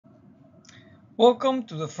Welcome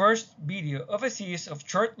to the first video of a series of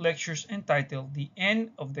short lectures entitled The End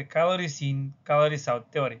of the Calories In, Calories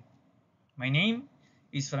Out Theory. My name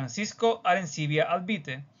is Francisco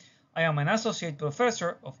Arencibia-Albite. I am an associate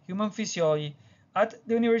professor of Human Physiology at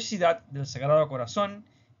the Universidad del Sagrado Corazón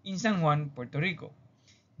in San Juan, Puerto Rico.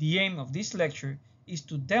 The aim of this lecture is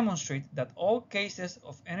to demonstrate that all cases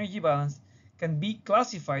of energy balance can be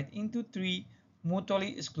classified into three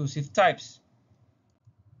mutually exclusive types.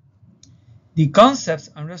 The concepts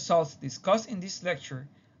and results discussed in this lecture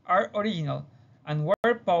are original and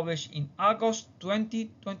were published in August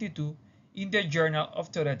 2022 in the Journal of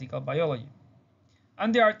Theoretical Biology,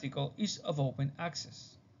 and the article is of open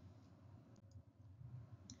access.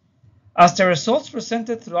 As the results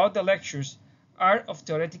presented throughout the lectures are of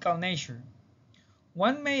theoretical nature,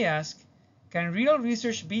 one may ask, can real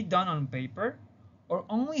research be done on paper, or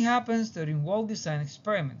only happens during well-designed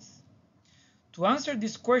experiments? To answer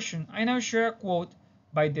this question, I now share a quote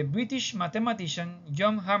by the British mathematician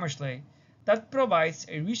John Hammersley that provides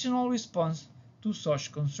a reasonable response to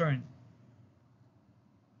such concern.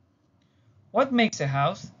 What makes a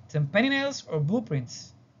house? 10 penny nails or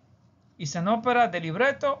blueprints? Is an opera the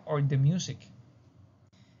libretto or the music?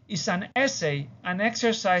 Is an essay an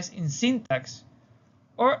exercise in syntax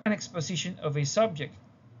or an exposition of a subject?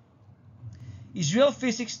 Is real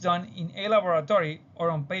physics done in a laboratory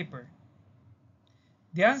or on paper?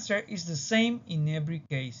 The answer is the same in every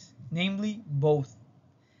case, namely both.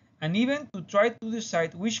 And even to try to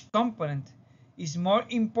decide which component is more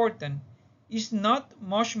important is not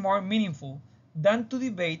much more meaningful than to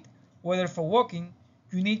debate whether for walking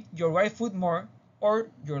you need your right foot more or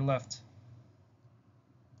your left.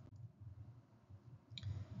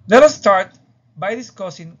 Let us start by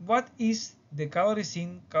discussing what is the calories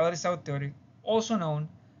in, calories out theory, also known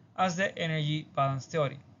as the energy balance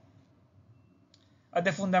theory. At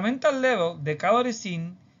the fundamental level, the calories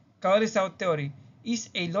in, calories out theory is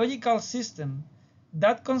a logical system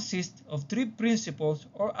that consists of three principles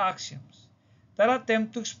or axioms that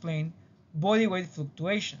attempt to explain body weight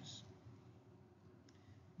fluctuations.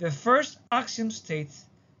 The first axiom states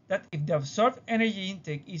that if the absorbed energy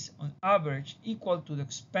intake is on average equal to the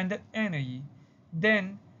expended energy,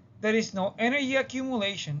 then there is no energy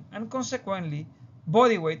accumulation and consequently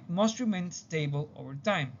body weight must remain stable over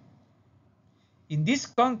time. In this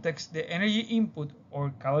context, the energy input,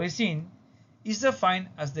 or calories in, is defined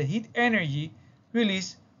as the heat energy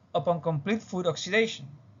released upon complete food oxidation,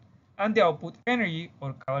 and the output energy,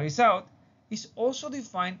 or calories out, is also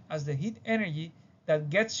defined as the heat energy that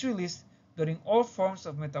gets released during all forms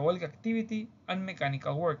of metabolic activity and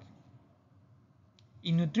mechanical work.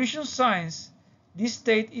 In nutrition science, this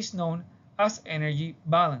state is known as energy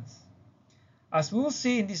balance. As we will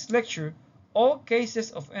see in this lecture, all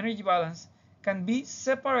cases of energy balance can be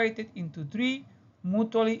separated into three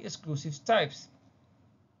mutually exclusive types.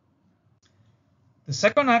 The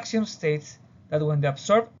second axiom states that when the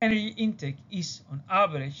absorbed energy intake is, on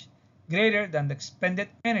average, greater than the expended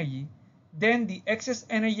energy, then the excess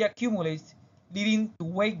energy accumulates, leading to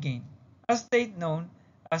weight gain, a state known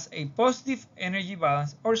as a positive energy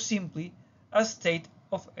balance or simply a state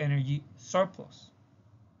of energy surplus.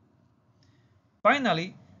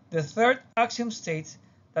 Finally, the third axiom states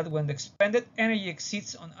that when the expended energy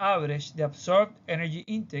exceeds on average the absorbed energy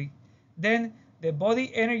intake, then the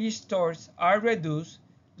body energy stores are reduced,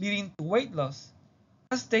 leading to weight loss,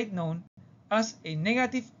 a state known as a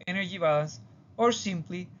negative energy balance or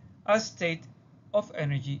simply a state of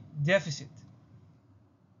energy deficit.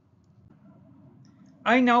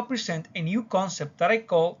 I now present a new concept that I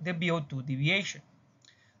call the VO2 deviation,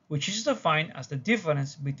 which is defined as the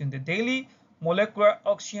difference between the daily molecular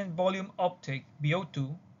oxygen volume uptake,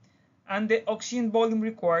 VO2, and the oxygen volume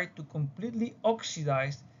required to completely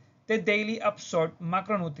oxidize the daily absorbed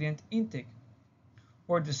macronutrient intake,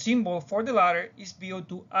 where the symbol for the latter is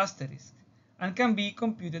VO2 asterisk and can be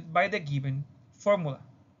computed by the given formula.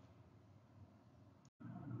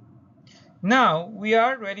 Now we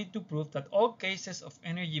are ready to prove that all cases of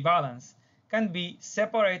energy balance can be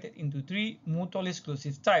separated into three mutually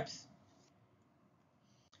exclusive types.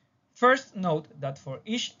 First, note that for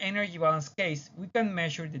each energy balance case, we can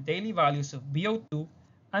measure the daily values of VO2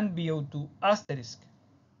 and VO2 asterisk,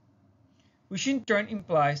 which in turn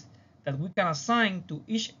implies that we can assign to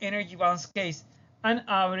each energy balance case an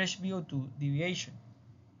average VO2 deviation.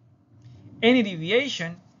 Any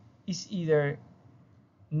deviation is either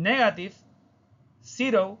negative,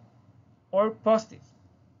 zero, or positive.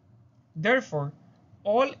 Therefore,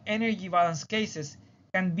 all energy balance cases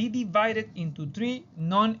can be divided into three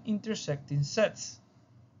non-intersecting sets.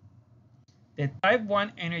 The type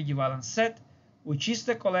 1 energy balance set which is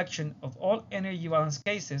the collection of all energy balance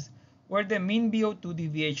cases where the mean VO2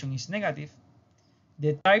 deviation is negative,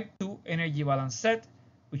 the type 2 energy balance set,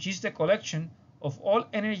 which is the collection of all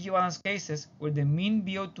energy balance cases where the mean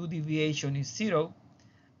VO2 deviation is 0,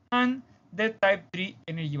 and the type 3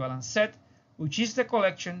 energy balance set, which is the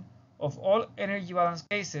collection of all energy balance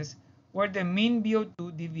cases where the mean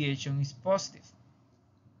VO2 deviation is positive.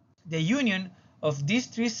 The union of these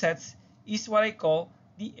three sets is what I call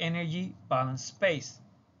the energy balance space.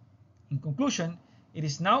 In conclusion, it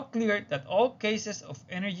is now clear that all cases of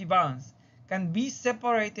energy balance can be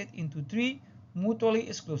separated into three mutually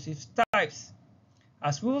exclusive types.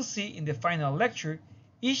 As we will see in the final lecture,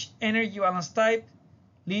 each energy balance type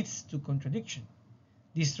leads to contradiction.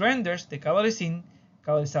 This renders the calories in,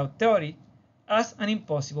 calories out theory as an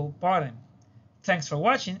impossible paradigm. Thanks for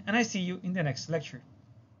watching, and I see you in the next lecture.